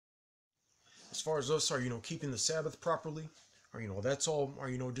as far as us are, keeping the Sabbath properly, or, that's all,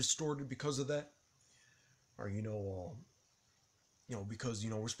 are, distorted because of that, or, because,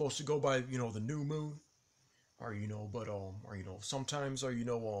 we're supposed to go by, the new moon, or, but, or, sometimes, or,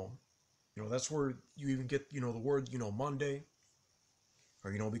 that's where you even get, the word, Monday,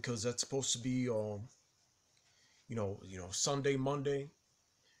 or, because that's supposed to be, Sunday, Monday,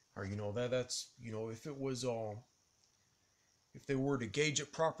 or, that's, if it was, if they were to gauge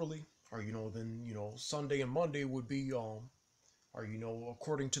it properly, or, then, Sunday and Monday would be, or,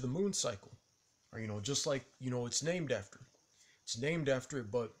 according to the moon cycle, or, just like, it's named after. It's named after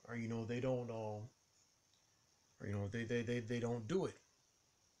it, but, or, they don't, or, they don't do it.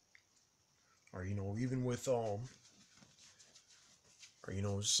 Or, even with, or,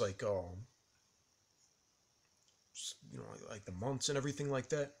 just like, just, like the months and everything like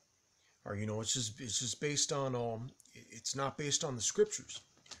that. Or, it's just based on, it's not based on the scriptures.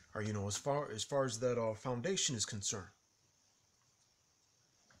 Or, as far as that foundation is concerned.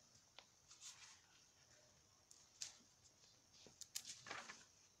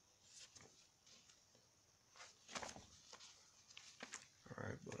 All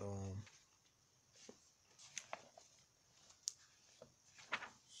right, but all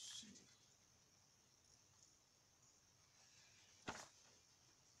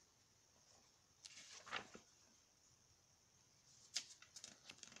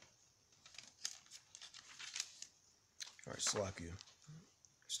right, Salakia.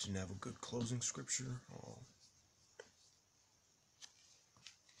 Just didn't have a good closing scripture.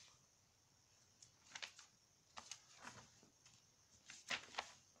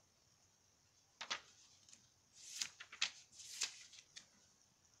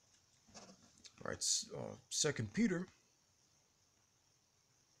 All right, 2 Peter.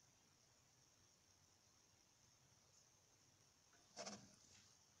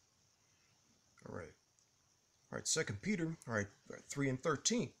 All right, 2 Peter, all right, 3 and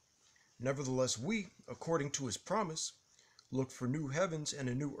 13. Nevertheless, we, according to his promise, look for new heavens and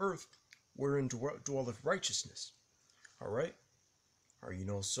a new earth, wherein dwelleth righteousness. All right, or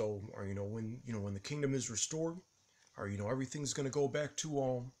so, or when the kingdom is restored, or everything's gonna go back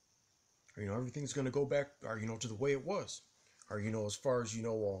to everything's gonna go back, or to the way it was, or as far as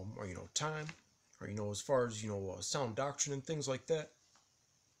or time, or as far as sound doctrine and things like that.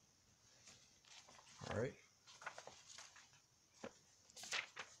 All right.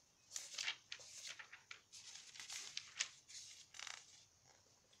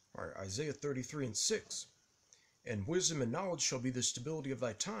 All right, Isaiah 33 and 6. And wisdom and knowledge shall be the stability of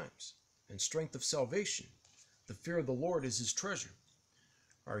thy times, and strength of salvation. The fear of the Lord is his treasure.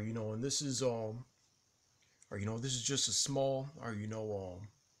 Or and this is or this is just a small, or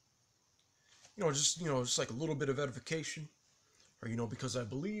just like a little bit of edification, or because I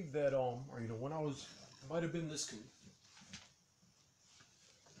believe that or when I was, it might have been this, it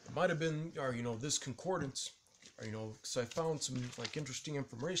might have been, or this concordance, or because I found some like interesting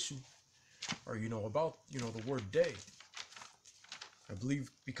information, or about the word day. I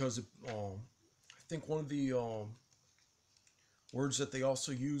believe because I think one of the words that they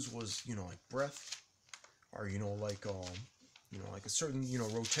also use was like breath, or like like a certain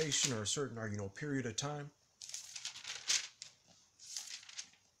rotation, or a certain, or period of time.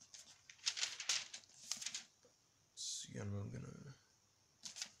 Let's see, I'm gonna,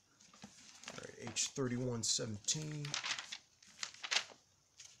 all right, H31:17.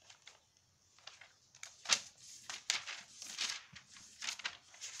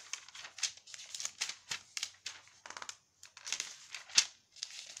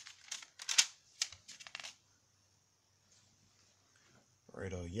 All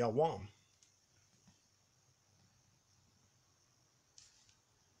right, Yawam.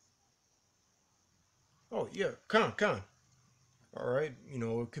 Oh yeah, Khan. All right,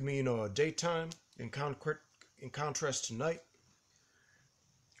 it could mean daytime in contrast to night,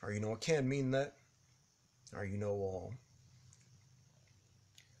 or it can mean that, or all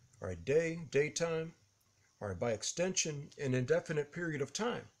right, daytime, or by extension, an indefinite period of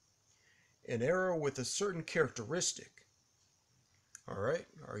time, an era with a certain characteristic. All right,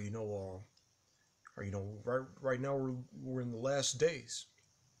 or right now we're in the last days.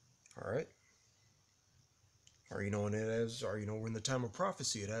 All right. Or and it has, or we're in the time of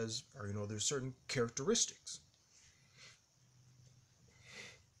prophecy. It has, or there's certain characteristics.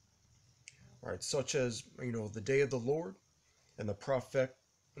 All right, such as the day of the Lord, and the prophetic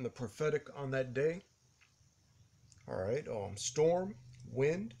on that day. All right, storm,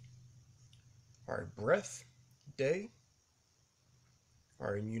 wind. All right, breath, day. All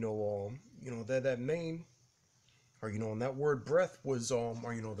right, that main, or and that word breath was or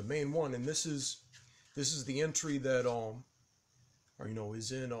the main one, and this is the entry that or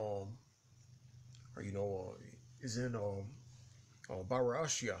is in or is in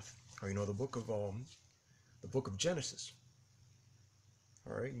Barashiath, or the book of Genesis.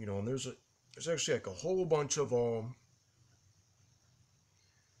 All right, and there's actually like a whole bunch of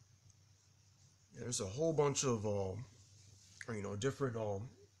there's a whole bunch of or different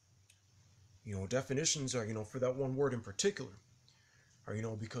definitions, or for that one word in particular,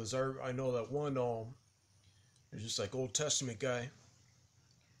 or because I know that one there's just like Old Testament guy,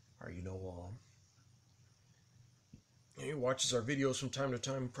 or he watches our videos from time to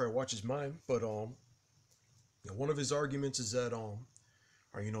time, probably watches mine, but one of his arguments is that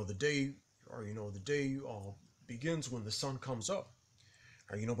or the day, the day begins when the sun comes up,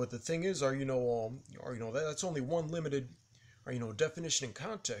 or but the thing is, that's only one limited or definition and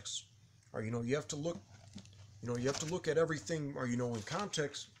context, or you have to look, you have to look at everything, or in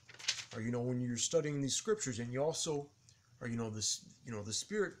context, or when you're studying these scriptures, and you also, or this, the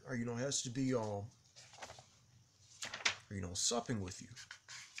spirit, or has to be supping with you,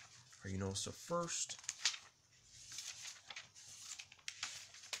 or so first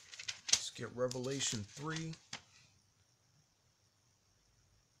let's get Revelation 3.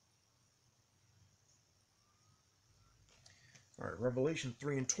 All right, Revelation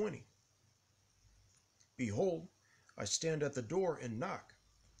 3 and 20. Behold, I stand at the door and knock.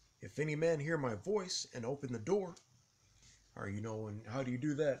 If any man hear my voice and open the door, or and how do you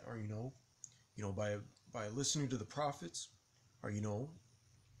do that? Or by listening to the prophets, or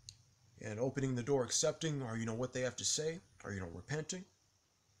and opening the door, accepting, or what they have to say, or repenting.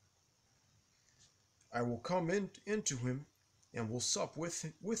 I will come into him and will sup with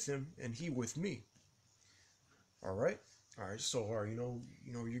him, and he with me. All right. So,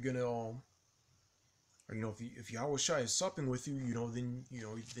 you're gonna or if Yahweh Shai is supping with you, then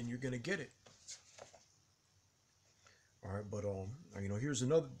you're gonna get it. All right, but here's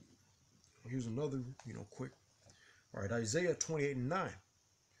another quick. All right, Isaiah 28 and 9.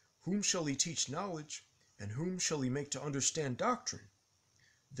 Whom shall he teach knowledge, and whom shall he make to understand doctrine?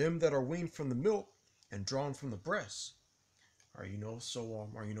 Them that are weaned from the milk and drawn from the breast. All right,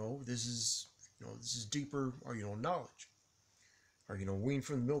 so this is this is deeper, or knowledge. Or weaned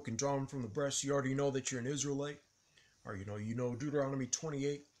from the milk and drawn from the breast. You already know that you're an Israelite. Or Deuteronomy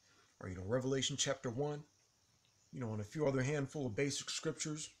 28, or Revelation chapter 1, and a few other handful of basic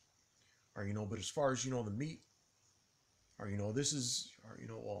scriptures. Or but as far as the meat, or this is, or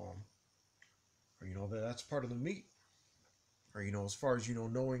that's part of the meat. Or as far as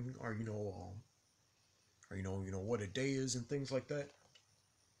knowing, or what a day is and things like that.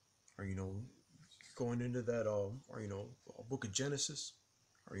 Or going into that or book of Genesis,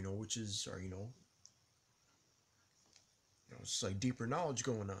 or which is, or it's like deeper knowledge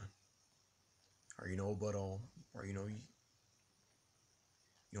going on. Or but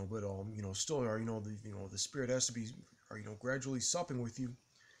but still, or the spirit has to be, or gradually supping with you,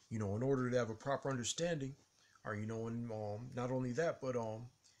 in order to have a proper understanding, or and not only that, but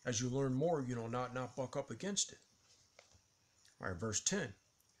as you learn more, not buck up against it. All right, verse 10.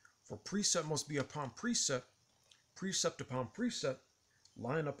 For precept must be upon precept, precept upon precept,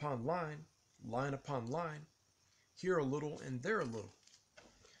 line upon line, line upon line, here a little and there a little.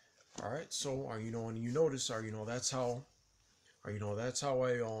 All right, so and you notice, that's how, that's how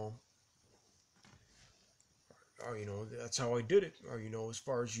I that's how I did it, or as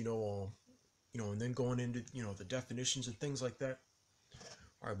far as and then going into the definitions and things like that.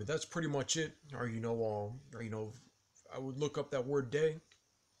 All right, but that's pretty much it. Or I would look up that word day.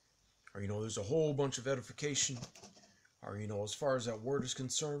 Or there's a whole bunch of edification. Or as far as that word is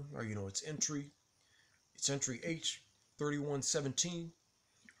concerned. Or it's entry H 3117.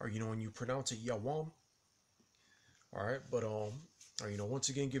 Or and you pronounce it Yawam. All right, but once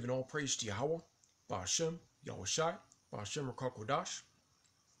again, giving all praise to Yahweh, Ba'Hashem, Yahweh Shai, Ba'Hashem Rakak Kodash.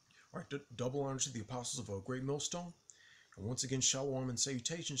 All right, double honor to the apostles of a great millstone. And once again, shalom and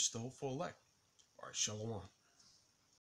salutations to the hopeful elect. All right, shalom.